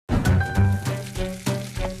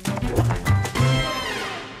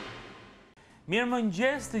Mirë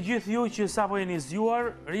mëngjes të gjithë ju që sapo jeni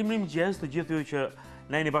zgjuar, mëngjes të gjithë ju që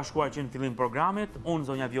na jeni bashkuar që në fillim programit. Unë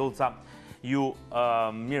Znj Vjollca ju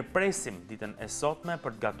mirëpresim ditën e sotme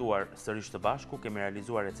për të gatuar sërish të bashku. Kemi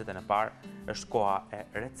realizuar recetën e parë, është koha e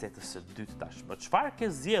recetës së dytë tashmë. Çfarë ke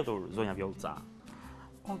zgjedhur Znj Vjollca?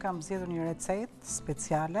 Unë kam zgjedhur një recetë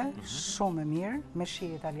speciale, shumë e mirë, me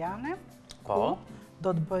shije italiane. Po.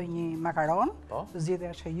 Do të bëj një makaron, Po.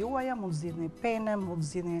 zgjedhja që juaja, mund të zgjidhni pene, mund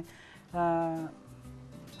të zgjidhni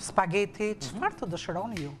spaghetti, çfarë të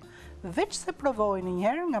dëshironi ju. Veç se provojni një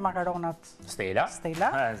herë nga makaronat Stella? se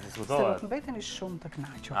do të mbeteni shumë të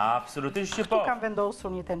kënaqur. Absolutisht që po. Këtu kam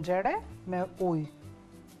vendosur një tenxhere me ujë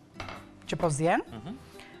që po zjen.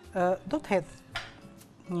 Do të hedh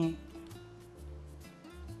një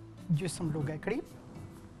gjysmë lugë e kripë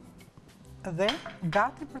dhe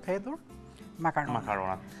gati për të hedhur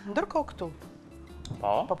makaronat. Ndërkohë këtu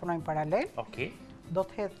po punojmë paralel. Okej. Do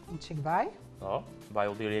të hedh një çik vaj. Po, vaj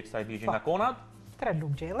ulliri ekstra i bie nga konat. 3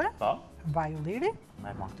 lugë gjelle. Po. Vaj ulliri.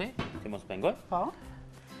 Me marti, ti mos pengoj. Po.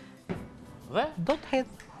 Dhe Do të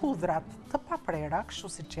hedh hudhrat të paprera, kështu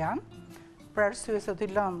siç janë, për arsye se do t'i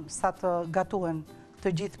lëm sa të gatuhen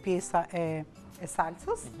të gjithë pjesa e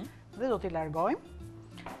salsës dhe do t'i largojmë.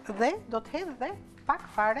 Dhe do të hedh dhe pak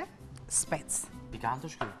fare spec. pikant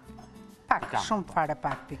është ky. Pak, shumë fare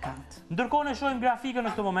pak pikant. Ndërkohë ne shohim grafikën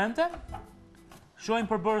në këtë momente. Shohim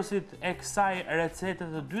përbërësit e kësaj recete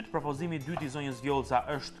të dytë, propozimi i dytë i zonjës Vjollca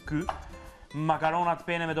është ky. Makaronat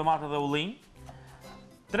pene me domate dhe ullinj.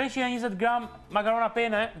 320 gram makarona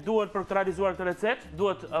pene duhet për të realizuar këtë recetë,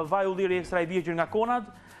 duhet vaj ulliri ekstra i bie nga konat,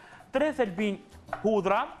 3 thelpinj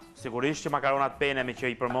hudhra, sigurisht që makaronat pene me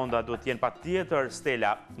që i përmonda duhet të jenë patjetër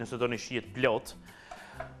stela nëse doni shihet plot.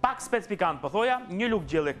 Pak spec pikant po thoja, 1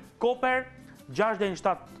 lugë gjelle koper,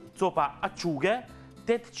 6-7 copa açuge,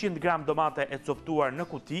 800 gram domate e copëtuar në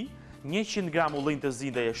kuti, 100 gram ullinj të zi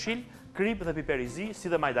dhe jeshil, kripë dhe piperi zi, si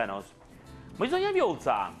dhe Majdanoz. Më Znj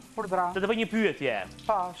Vjollca, Urdhra. të bëj një pyetje.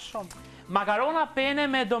 Po, shumë. Makarona pene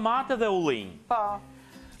me domate dhe ullinj. Po.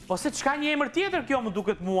 Po se çka një emër tjetër kjo më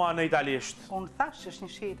duket mua në italisht? Unë thash që është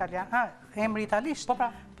një shije italian. Emri italisht. Po pra.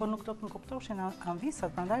 Po nuk do të më kuptoshin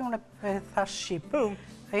anvisat, prandaj unë e thash shqip.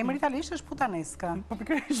 Emri italisht është putaneska. Po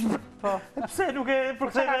pikërisht. Po. Pse nuk e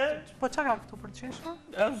përktheve? Po çka ka këtu për të qeshur?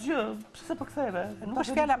 Asgjë, pse se përktheve? Nuk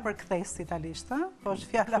është fjala për kthes italisht, po është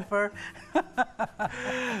fjala për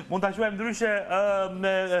Mund ta quajmë ndryshe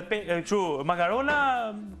me kështu makarona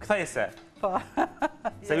kthese. Po.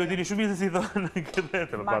 Se ju dini shumë mirë se si thonë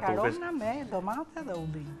këtë Makarona me domate dhe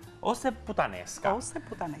ullinj. Ose putaneska. Ose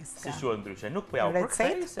putaneska. Si quhet ndryshe, nuk po ja u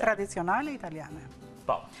përkthej. Recetë tradicionale italiane.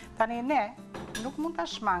 Po. Tani ne nuk mund ta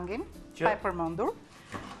shmangim pa e përmendur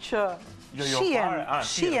që fare.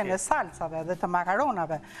 shijen e salsave dhe të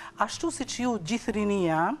makaronave, ashtu siç ju gjithë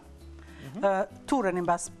rinia turreni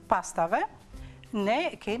mbas pastave,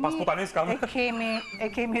 ne kemi Pas putaneska.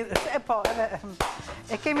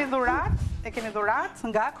 e kemi dhurat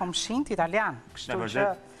nga komshinjt italian, kështu që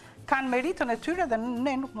kanë meritën e tyre dhe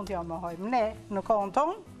ne nuk mund t'ja mohojmë. Ne në kohën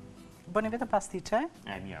tonë bëni vetëm pastiçe.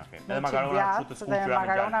 E mirë, okay. Edhe makarona kështu të skuqura me gjallë.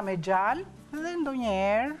 Makarona me gjallë dhe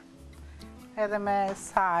ndonjëherë edhe me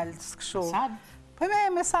salcë kështu. Po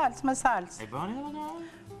me salcë. E bëni edhe?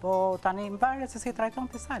 Po tani mbaret se si trajton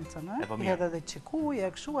ti salcën, ë? Edhe dhe çikuj,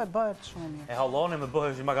 kështu e bëhet shumë mirë. E halloni me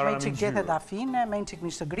bëhesh një makarona me një çik gjethe dafine, me një çik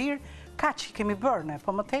mish të grirë, kaq kemi bërë ne,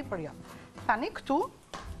 po më tepër jo. Tani këtu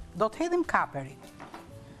do të hedhim kaperi.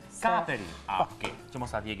 Kaperi. Okej, që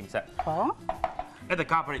mos ta djegim se. Po. Edhe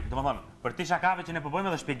kaperi, domethënë, për të shakave që ne po bëjmë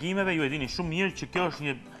edhe shpjegimeve, ju e dini shumë mirë që kjo është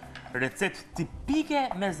një recetë tipike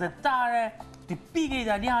mezetare, tipike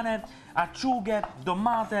italiane, açuge,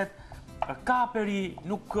 domatet, kaperi,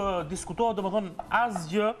 nuk diskutohet domethënë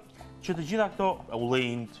asgjë që të gjitha këto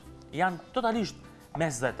ullinjt janë totalisht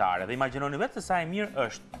mezetare dhe imagjinoni vetë se sa e mirë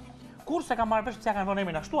është. Kurse kam marrë vesh se ja kanë vënë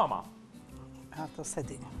emrin ashtu ama. Ato se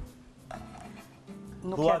di.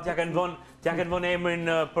 Dua t'ja kanë vënë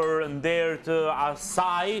emrin për nder të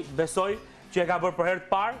asaj, besoj, që e ka bërë për herë të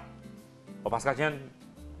parë. Po pas ka qenë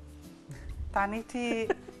tani ti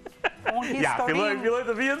unë filloj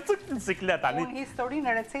të vjen në ciklet tani. Unë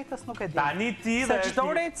historinë e recetës nuk e di. Tani ti dhe se çdo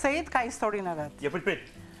recetë ka historinë e vet. Jo prit.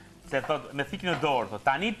 Se thot me thikën e dorë, thot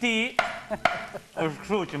tani ti është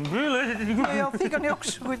kështu që mbyllesh. Jo, thikën jo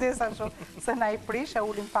kështu, kujdesa shumë, se na i prish e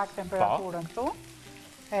ulim pak temperaturën këtu.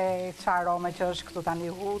 E arome që është këtu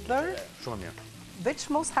tani hudër. Shumë mirë. Veç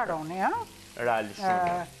mos haroni, Realisht shumë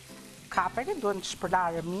mirë. Kaperi duhet të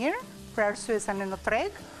shpërlarë mirë, për arsye se në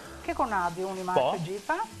treg, ke konadi unë i marrë të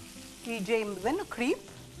gjitha, i gjejmë dhe në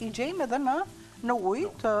kripë, i gjejmë edhe në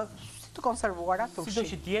ujë të konservuara të ushqim. Si do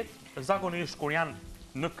që tjetë, zakonisht kur janë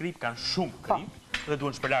në Kripë kanë shumë Kripë dhe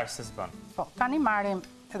duhen shpërlarë se s'bën. Po, tani marrim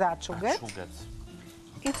edhe açuget.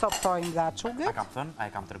 I coptojmë dhe açuget. A kam thënë, a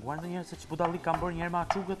e kam treguar ndonjëherë se ç'budallik kam bërë njëherë me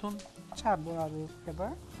açuget unë? Çfarë budallik ke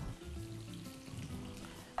bërë?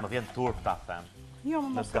 Më vjen turp ta them. Jo, më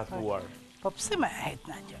mos gatuar. Po pse më het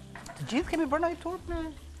na gjë? Të gjithë kemi bërë ndonjë turp në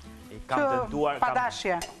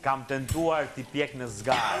Kam tentuar t'i pjek në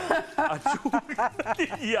zgarë.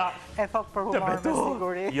 Ja. E thot për humor me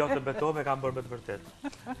siguri. Jo, të betove kam bërë me të vërtet.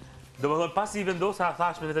 Do më thonë, pas i vendosa,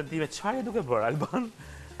 thash me vetën time, çfarë duke bërë, Alban?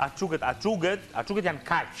 Açuget janë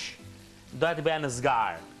kaq. Doja t'i bëja në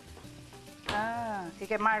zgarë. I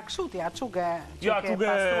ke marrë kështu ti, açuge. Jo, açuge.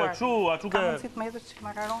 Ka mundësi të më hedhësh çik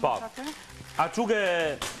makaronë aty? Açuge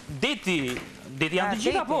deti janë të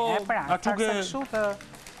gjitha, po açuge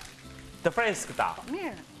të freskëta.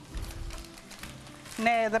 Mirë.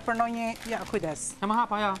 Ne edhe për ndonjë, ja, kujdes. E më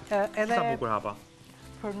hapa, ja. Edhe sa bukur hapa.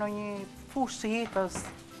 Për ndonjë fushë të jetës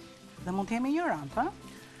dhe mund të jemi ignorant, ha?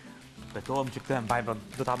 Betohem që këtë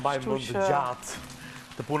do ta mbajmë mend të gjatë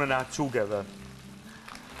të punën e açugeve.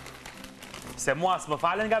 Se mua s'më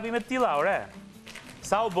falen gabimet tilla, ore.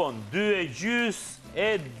 Sa u bën? 2,5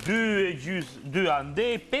 e 2,5,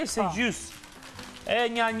 andej 5,5. E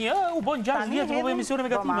një, u bën 6 vjetë, u bën emisione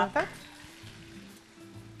me gatime.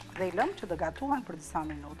 Dhe i lëmë që të gatuan për disa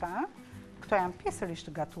minuta. Këto janë pjesërisht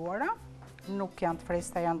të gatuara, nuk janë të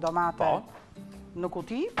freskëta, janë domate në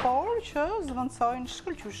kuti, por që zvendësojnë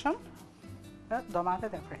shkëlqyshëm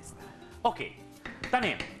domatet e freskëta. Okej,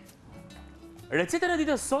 tani, recetën e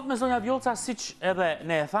ditës sot me Znj Vjollca, siç edhe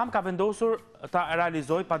ne e tham, ka vendosur ta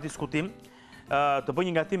realizoj pa diskutim të bëj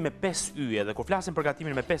një gatim me 5 yje, dhe kur flasim për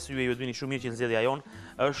gatimin me 5 yje, ju të vini shumë mirë që nxjerrja jonë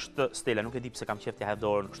është Stela. Nuk e di pse kam qejf t'ja hedh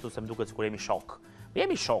dorën, kështu se më duket sikur jemi shok.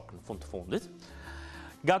 Jemi shok në fund të fundit.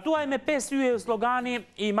 Gatuaj me 5 yje slogani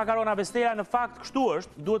i makaronave Stela, në fakt kështu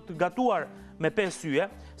është, duhet gatuar me 5 yje,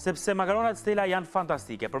 sepse makaronat Stela janë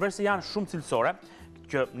fantastike, përveç se janë shumë cilësore,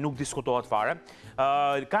 që nuk diskutohet fare.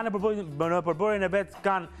 Kanë në përbërjen e vet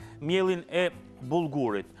kanë mielin e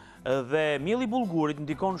bullgurit. Dhe mielli i bullgurit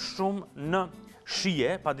ndikon shumë në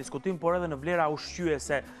shije, pa diskutim, por edhe në vlera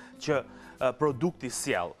ushqyese që produkti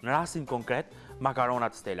sjell. Në rastin konkret,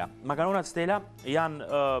 makaronat Stela. Makaronat Stela janë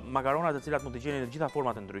makaronat të cilat mund të gjeni në gjitha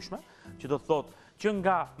format e ndryshme, që do të thotë që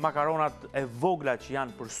nga makaronat e vogla që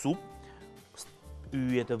janë për supë,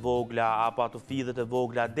 yjet e vogla apo ato fidhet e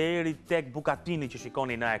vogla, deri tek bukatini që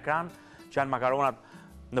shikoni në ekran, që janë makaronat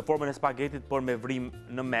në formën e spagetit, por me vrim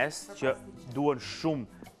në mes, që duhen shumë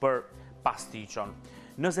për pastiqon.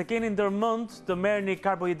 Nëse keni ndërmend të merrni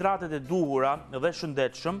karbohidratet e duhura dhe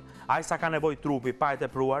shëndetshëm, aq sa ka nevojë trupi pa e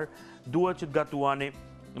tepruar, duhet që të gatuani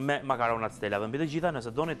me makaronat Stela. Dhe mbi të gjitha,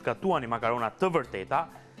 nëse doni të gatuani makaronat të vërteta,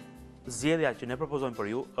 zgjedhja që ne propozojmë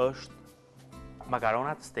për ju është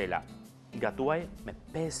makaronat Stela. Gatuaj me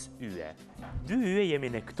 5 yje. 2 yje jemi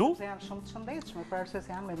ne këtu. Se janë shumë të shëndetshme, për arsye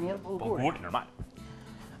se janë me miell bullguri. Bullguri, normal.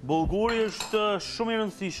 Bullguri është shumë i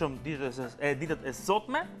rëndësishëm ditët e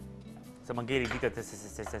sotme, se më ngeli ditët e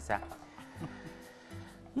se.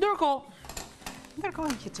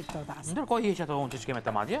 Ndërkohë hiqi çik këto tas. Ndërkohë hiq ato unë që shkeme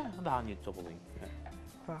të madje, dhe ha një copë ullinj.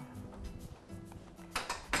 Po.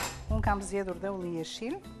 Unë kam zgjedhur dhe ullinj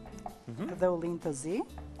jeshil, dhe ullinj të zi.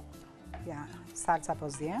 Ja, salca po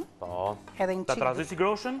zjen. Po. Edhe një ta trazoj si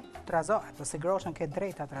groshën? Trazo, ato si groshën ke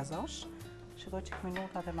drejt ta trazosh. Shikoj çik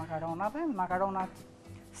minutat e makaronave. Makaronat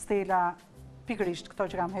Stela, pikërisht këto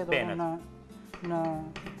që kam hedhur në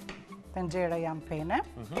tenxhere janë pene,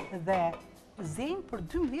 dhe zjen për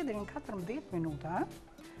 12 deri në 14 minuta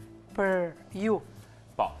për ju.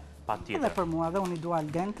 Po, patjetër. Edhe për mua, dhe unë i dua al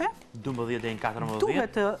dente. 12 deri në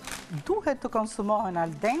 14. Duhet të konsumohen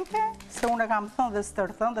al dente, se unë e kam thënë dhe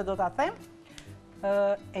stërthën dhe do ta them,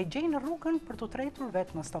 e gjejnë rrugën për të tretur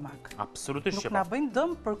vetë në stomak. Absolutisht. Nuk na bëjnë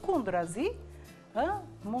dëm, përkundrazi,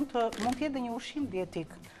 mund të jetë një ushqim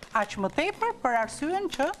dietik. Aq më tepër për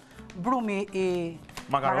arsyen që brumi i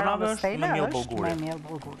makaronave është me miell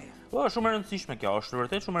bullguri. Po, është shumë e rëndësishme kjo, është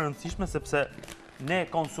vërtet shumë e rëndësishme sepse ne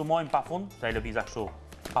konsumojmë pafund, sa e lëviza kështu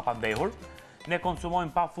pa pandehur, ne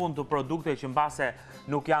konsumojmë pafund të produkte që mbase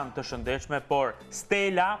nuk janë të shëndetshme, por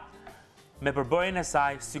Stela me përbërjen e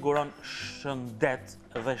saj siguron shëndet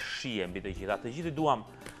dhe shije mbi të gjitha. Të gjithë duam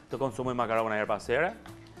të konsumojmë makarona her pas here,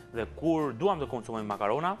 dhe kur duam të konsumojmë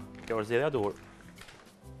makarona, kjo është zgjedhja e duhur.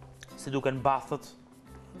 Si duken bathët?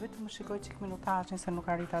 Vetëm më shikoj çik minutazhin se nuk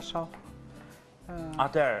arrit ta shoh.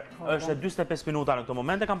 Atëherë, është 45 minuta në këtë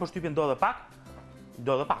moment, e kam përshtypjen do edhe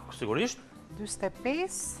pak, sigurisht.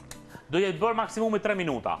 45. Do jetë bërë maksimumi 3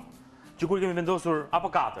 minuta, që kur kemi vendosur, apo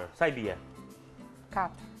 4, sa i bie?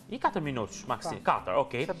 4. I 4 minutë, maksimum, 4,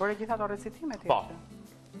 okej. Se bëre gjitha ato recitimet. Po.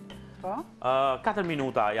 4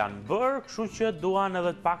 minuta janë bërë, kështu që duan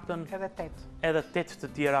edhe të paktën Edhe 8 të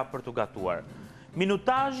tjera për të gatuar.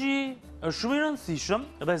 Minutazhi është shumë i rëndësishëm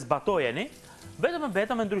dhe zbatojeni,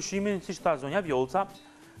 vetëm me ndryshimin siç tha zonja Vjollca,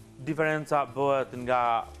 diferenca bëhet nga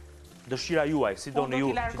dëshira juaj, si doni ju.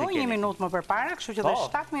 Unë do t'i largoj 1 minutë më përpara, kështu që dhe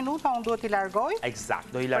 7 minuta unë duhet t'i largoj.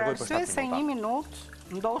 Eksakt, do i largoj për 7 minuta. Për arsye se 1 minutë,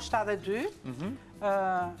 ndoshta edhe 2,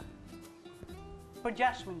 për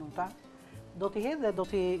 6 minuta, do t'i hedh dhe do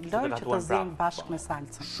t'i lërë që të zinë bashkë me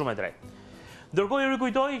salcën. Shumë e drejtë. Ndërkohë ju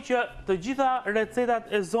rikujtoj që të gjitha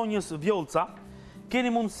recetat e zonjës Vjollca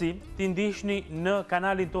keni mundësi t'i ndihni në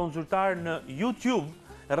kanalin tonë zyrtar në YouTube,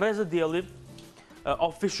 Rreze Dielli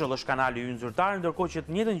Official është kanali ynë zyrtar, ndërkohë që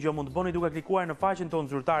të njëjtën gjë mund të bëni duke klikuar në faqen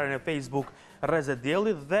tonë zyrtare në Facebook Rreze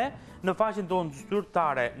Dielli dhe në faqen tonë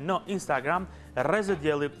zyrtare në Instagram Rreze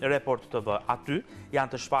Dielli Report TV. Aty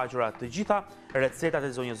janë të shfaqura të gjitha recetat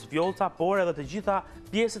e zonjës Vjollca, por edhe të gjitha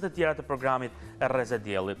pjesët e tjera të programit Rreze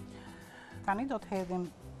Dielli. Tani do të hedhim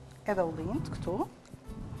edhe ullinjt këtu.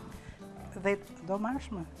 Dhe do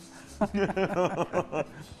marrësh më.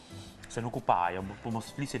 Se nuk u pa, po mos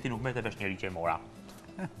flisje ti nuk merr të vesh njeri që e mora.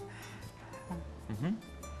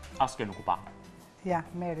 Aske nuk u pa. Ja,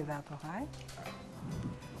 meri dhe ato, haj.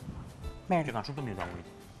 Meri. Që kanë shumë të mirë të ujit.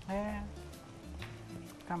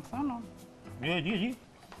 Kam thënë unë. Di.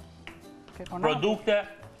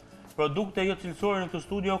 Produkte jo cilësore në këtë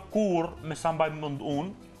studio, kur me sa mbaj mend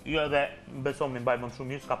unë, jo edhe besom mi mbaj mend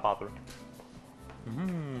shumë mirë, s'ka patur.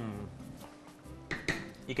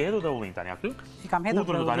 I ke hedhur dhe ullinj tani aty? I kam hedhur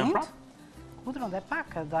dhe ullinj. Hudrën dhe pak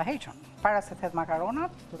do ta heqën. Para se të hedh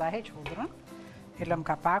makaronat, do ta heq hudrën. I lëm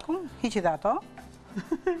kapakun, hiqi dhe ato,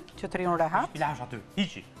 që të riun rehat. I lash aty,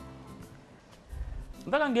 hiqi.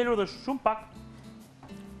 Dhe kanë ngelur dhe shumë pak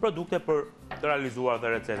produkte për të realizuar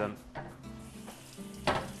dhe recetën.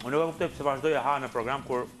 Unë nuk e kuptoj pse vazhdoj e ha në program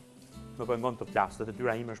kur më pengon të flas, dhe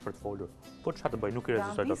detyra ime është për të folur. Po çfarë të bëj, nuk i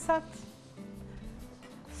rezistoj dot.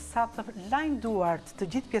 Sa të lajnë duart të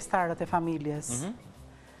gjithë pjesëtarët e familjes,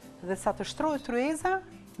 dhe sa të shtrohet tryeza,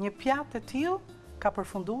 një pjatë e tillë ka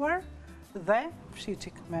përfunduar dhe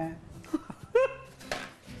fshiçik me...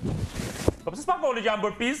 Po pse s'pa foli që jam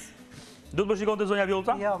bërë pis? Du të më shikonte zonja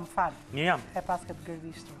Vjollca? Jo, më fal. Mirë jam. E pas këtë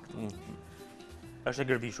gërvishtur këtu. Është e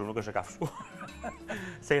gërvishur, nuk është e kafshuar.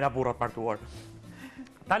 Se i na burrat partuar.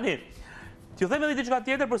 Tani, t'ju them edhe diçka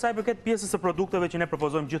tjetër për sa i përket pjesës së produkteve që ne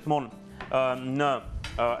propozojmë gjithmonë në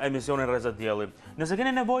emisionin Rreze Dielli. Nëse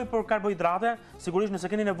keni nevojë për karbohidrate, sigurisht nëse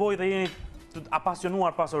keni nevojë dhe jeni të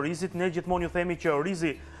apasionuar pas orizit, ne gjithmonë ju themi që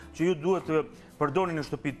orizi që ju duhet të përdorni në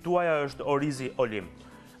shtëpitë tuaja është orizi olim.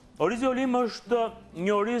 Orizi olim është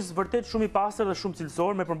një oriz vërtet shumë i pastër dhe shumë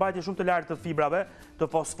cilësor, me përmbajtje shumë të lartë të fibrave, të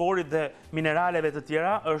fosforit dhe mineraleve të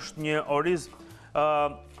tjera. Është një oriz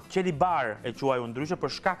qelibar e quajtur ndryshe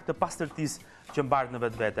për shkak të pastërtisë që mbaret në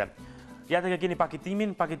vetvete. Ja tek e keni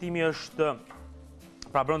paketimin, paketimi është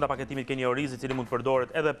pra brenda paketimit keni oriz i cili mund të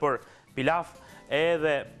përdoret edhe për pilaf,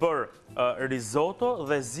 edhe për risotto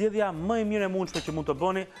dhe zgjedhja më e mirë e mundshme që mund të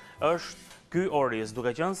bëni është ky oriz,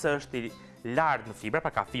 duke qenë se është i lartë në fibra,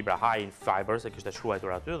 pra ka fibra high in fiber, se kishte shkruar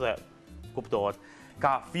aty dhe kuptohet.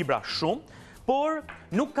 Ka fibra shumë, por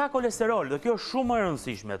nuk ka kolesterol dhe kjo është shumë më e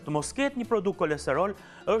rëndësishme. Të mos ketë një produkt kolesterol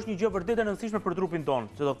është një gjë vërtet e rëndësishme për trupin tonë,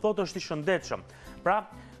 që do thotë është i shëndetshëm. Pra,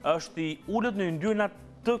 është i ulët në yndyrna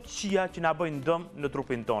të këqija që na bëjnë dëm në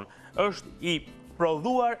trupin tonë. Është i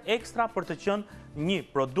prodhuar ekstra për të qenë një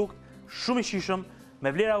produkt shumë i shijshëm me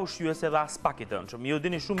vlera ushqyese dhe as pak i tëndshëm. Ju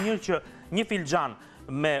dini shumë mirë që një filxhan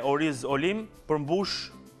me oriz olim përmbush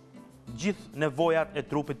gjithë nevojat e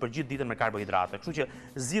trupit për gjithë ditën me karbohidrate. Kështu që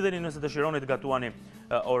zgjidheni nëse dëshironi të gatuani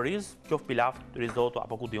oriz, qoftë pilaf, risotto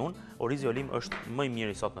apo ku di unë, orizi olim është më i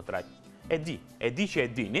miri sot në treg. E di që e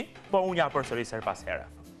dini, po unë ja përsëris her pas here.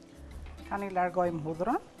 Tani largojmë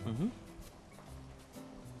hudhrën.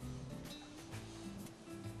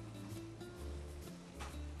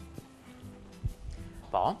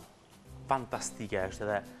 Po, fantastike është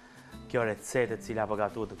edhe kjo recetë e cila po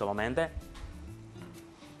gatuhet në këto momente.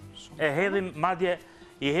 E hedhim, madje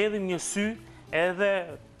i hedhim një sy edhe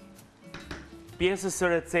pjesës së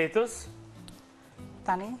recetës.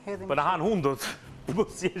 Tani hedhim Po na han hundët. Po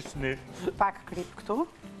si është pak kripë këtu.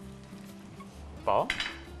 Po.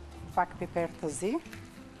 Pak piper të zi.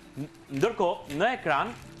 Ndërkohë, në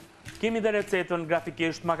ekran kemi dhe recetën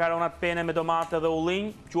grafikisht makaronat pene me domate dhe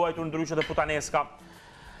ullinj, quajtur ndryshe dhe putaneska.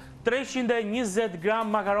 320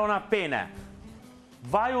 gram makarona pene.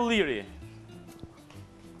 Vaj ulliri.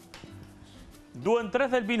 Duhen 3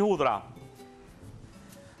 thelpinj hudhra.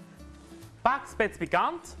 Pak spec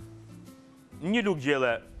pikant, një lugë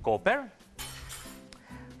gjelle koper,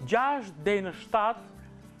 6 deri në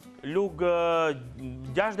 7 lugë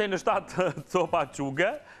 6 deri në 7 copa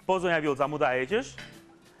açuge, po zonja Vjollca mu ta heqësh.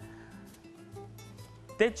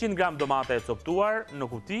 800 gram domate e copëtuar në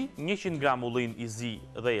kuti, 100 gram ullinj i zi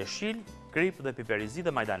dhe jeshil, kripë dhe piper i zi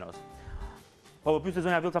dhe majdanoz. Po pyeste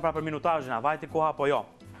zonja Vjollca pra për minutazhin, a vajti koha apo jo?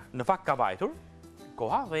 Në fakt ka vajtur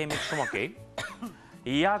koha dhe jemi shumë okej.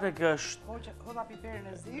 Ja tek është Hodha piperin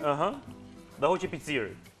e zi. Dhe hoqe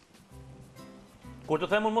picir. Kur të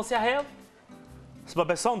them unë mos ja hedh, s'po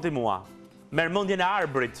beson ti mua. Merr mendjen e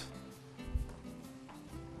arbrit.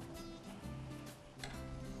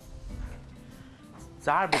 Se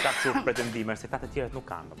arbrit ka kështu pretendime, se ka të tjerët nuk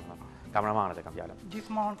kanë, domethënë. Kameramanët e kanë fjalën.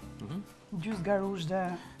 Gjithmonë gjys garush dhe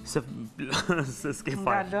Se s'ke nga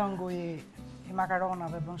fare. lëngu i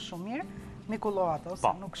makaronave bën shumë mirë. Mikullo ato, se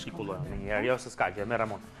nuk shkon. Mikullojmë në njerë, jo se s'ka gjë, me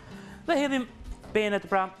Ramon. Dhe hedhim penet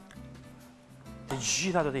pra, të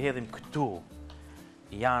gjitha do t'i hedhim këtu.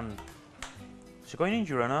 Janë, shikojni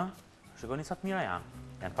ngjyrën, shikojni sa të mira janë.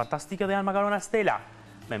 Janë fantastike dhe janë makarona stela,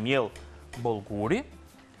 me miell bollguri.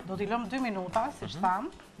 Do t'i lëm 2 minuta, si shtam,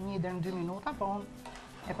 1 deri në 2 minuta, po unë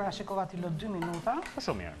e parashikova t'i lë 2 minuta. Po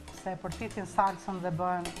shumë mirë. Se përfitin salsën dhe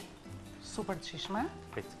bën super të shishme.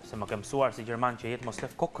 Se më ke mësuar si Gjerman që jetë mos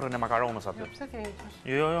lef kokrën e makaronës aty. Pse ke heqësh?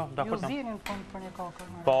 Jo, Ju dakord. zjenin fund për një kokër.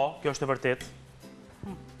 Po, kjo është e vërtet.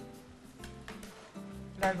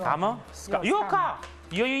 Largo. Ka më? Jo, ka!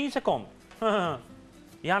 Jo, 1 sekond.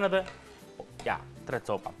 Janë edhe, ja, 3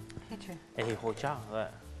 copa. Hiqi. E hi hoqa dhe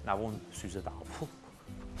na vunë syzet au.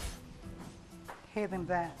 Hedhim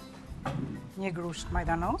dhe një grusht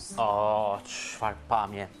majdanoz. Çfarë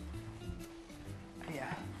pamje.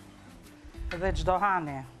 Ja. Dhe çdo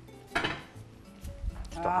hani.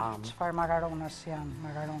 ham. Çfarë makaronash janë,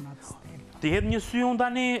 makaronat stil. Ti hedh një sy unë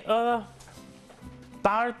tani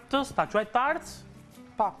tartës, ta quaj tartës?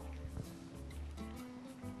 Po.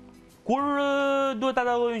 Kur duhet ta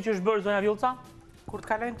dallojnë që është bërë zonja Vjollca? Kur të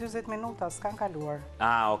kalojnë 40 minuta, s'kan kaluar.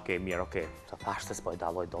 Okej, mirë, okej. Sa thashtë s'po e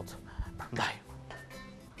dalloj dot. Prandaj.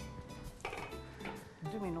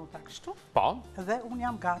 2 minuta kështu. Po. Dhe unë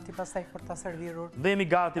jam gati pastaj për ta servirur. Dhe jemi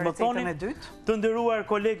gati, më thoni. Recetën e dytë. Të nderuar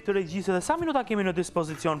kolegë të regjisë, dhe sa minuta kemi në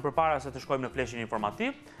dispozicion përpara se të shkojmë në fleshin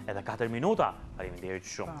informativ? Edhe 4 minuta. Faleminderit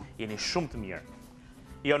shumë. Jeni shumë të mirë.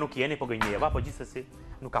 Jo, nuk jeni, po gënjeva, po gjithsesi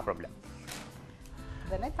nuk ka problem.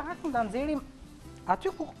 Dhe ne të ardhmë ta nxjerrim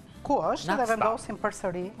aty ku është dhe vendosim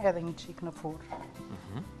përsëri edhe një çik në furrë.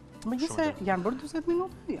 Megjithëse janë bërë 40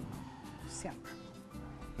 minuta? Jo. S'janë bërë.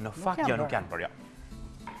 Në fakt jo, nuk janë bërë, jo.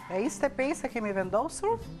 E 25 e kemi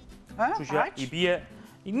vendosur. Kështu që i bie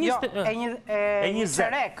e 20 e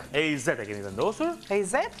 20 e kemi vendosur. E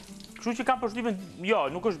 20? Kështu që kam përshtypjen, jo,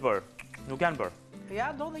 nuk është bërë. Nuk janë bërë.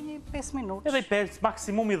 Ja, do dhe një 5 minutë. Edhe 5,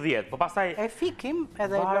 maksimumi 10, po pastaj e fikim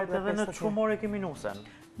edhe e varet edhe në çumor e kemi nusen.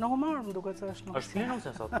 Në humor më duket se është nuk. Është mirë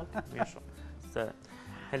nusen sot, mirë shumë. Se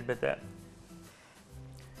helbete.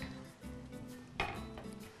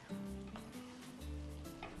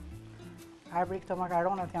 Arbri, këto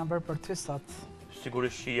makaronat janë bërë për ty sot.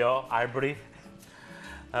 Sigurisht që jo, arbri.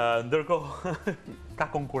 Ndërkohë ka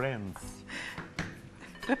konkurrencë.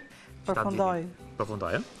 Përfundoj.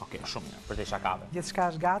 Përfundoj, Okej, shumë mirë, për të shakave. Gjithçka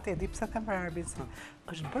është gati, e di pse them për arbrin.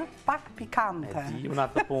 Është bërë pak pikante. E di, unë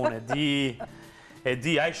atë punë, e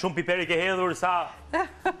di, ai shumë piperi ke hedhur sa...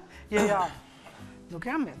 Jo, nuk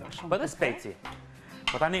jam hedhur shumë. Po edhe speci.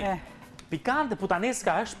 Po tani, pikante,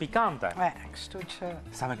 putaneska është pikante. Kështu që...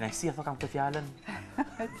 Sa me kënaqësi e kam këtë fjalën?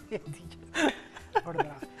 E di.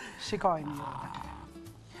 Urdhra. Shikojmë.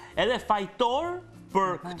 Edhe fajtor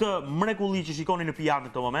për këtë mrekulli që shikoni në pijatë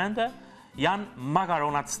në këto momente, janë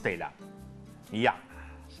makaronat stela. Ja.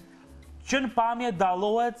 Që në pamje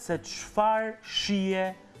dallohet se çfarë shije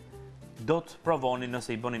do të provoni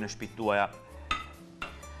nëse i bëni në shtëpitë tuaja.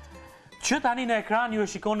 Që tani në ekran ju e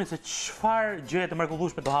shikoni se çfarë gjëje të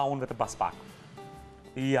mrekullueshme do ha unë vetëm pas pak.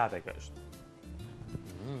 Ja tek është.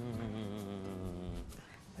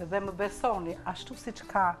 Dhe më besoni, ashtu siç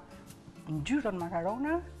ka ngjyrën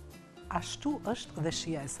makarona, ashtu është dhe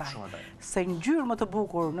shija e saj. Se ngjyrë më të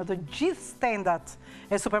bukur në të gjithë stendat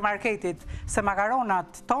e supermarketit se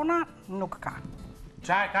makaronat tona nuk ka.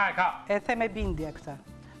 Ka. E the me bindje këtë.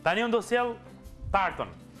 Tani unë do sjell tartën.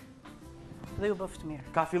 Dhe ju bëft mirë.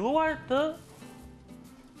 Ka filluar të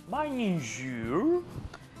marrë një ngjyrë.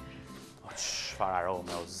 Çfarë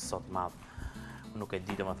arome o zot madh. Nuk e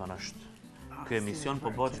di domethënë është. Ky emision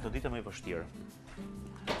po bëhet çdo ditë më i vështirë.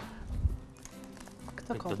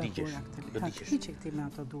 Këtë kohë të buja këtë. Hiqi këti me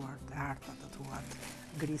ato duart e harta të tuat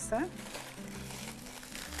grise.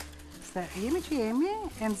 Se jemi që jemi,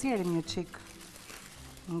 e nxjerrim një çik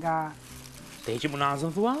nga Te që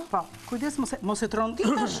munazën thua? Po, kujdes mos e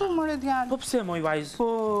trondita shumë, more djalë. Po pse, moj vajzë? Po...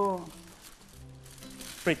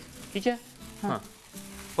 Prit, hiqe?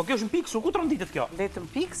 Po kjo është në piksu, ku tronditet kjo? Letëm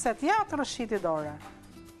pikset, ja të rëshiti dore.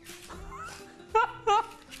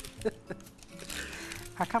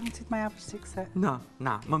 A ka mundësit ma japë qik se... Na,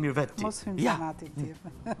 më mirë vetë ti. Mos hymë zanatit ti.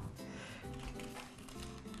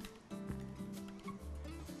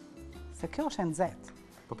 Se kjo është e nxehtë.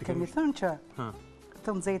 Kemi thënë që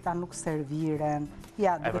të nxehta nuk serviren.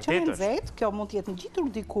 Ja, duke qenë nxehtë, kjo mund të jetë ngjitur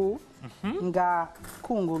diku nga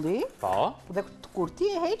kungulli. Po. Dhe kur ti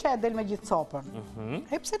e heq, ajo del me gjithë copën.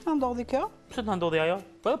 E pse të na ndodhi kjo? Pse të na ndodhi ajo?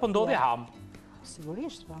 Po edhe po ndodhi ham.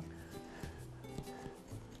 Sigurisht, po.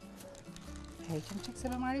 Heqëm qik se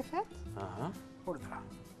me marri fet. Hudhra.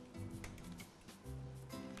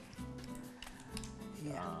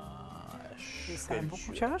 Ja. Sa e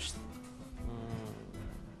bukur që është?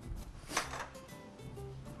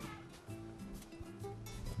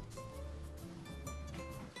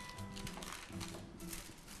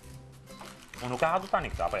 Unë nuk e hadu tani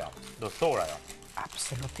këta, apo ja? Do thora jo?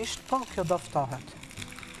 Absolutisht po, kjo do ftohet.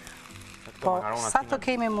 Po, sa të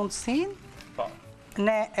kemi mundësin,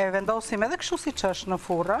 ne e vendosim edhe kështu si që është në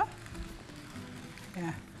furrë.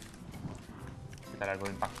 Këta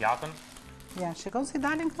largojnë pak pjatën. Ja, shikon si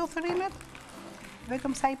dalin këto thërimet,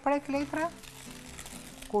 vetëm sa i prek letra.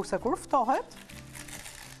 Kurse kur ftohet,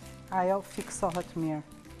 ajo fiksohet mirë.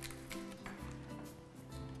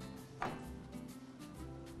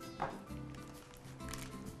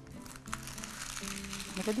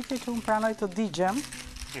 Nuk e di që unë pranoj të digjem.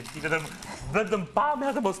 Vetëm pa me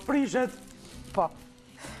atë mos prishet. Po.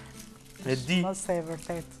 E di. Mos e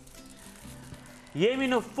vërtet. Jemi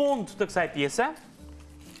në fund të kësaj pjese.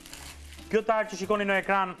 Kjo tarë që shikoni në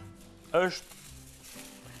ekran është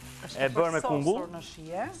e bërë me kungull. Në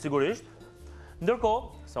shije. Sigurisht. Ndërkohë,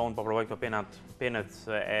 sa unë po provoj këto penet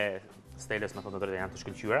e steles me thotë të drejtë janë të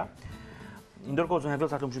shkëlqyera. Ndërkohë, Znj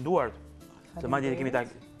Vjollca të më shënduar, se madje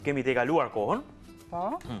kemi të kaluar kohën.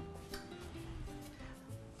 Po.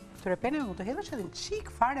 Këtyre peneve mund të hedhësh edhe një qik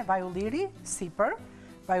fare vaj ulliri, sipër,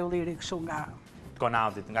 vaj ulliri kështu nga...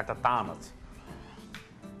 Konatit, nga këta tanët.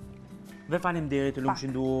 Dhe faleminderit të lumë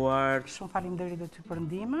shënduar. Shumë faleminderit dhe ty për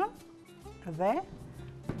ndihmën. Dhe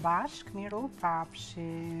bashk miru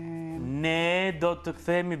pafshim. Ne do të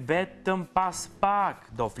kthehemi vetëm pas pak.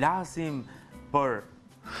 Do flasim për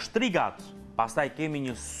shtrigat. Pastaj kemi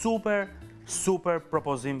një super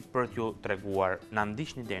propozim për t'ju treguar. Na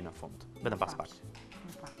ndiqni deri në fund. Vetëm pas pak.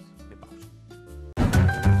 Mi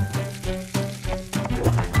pafshim.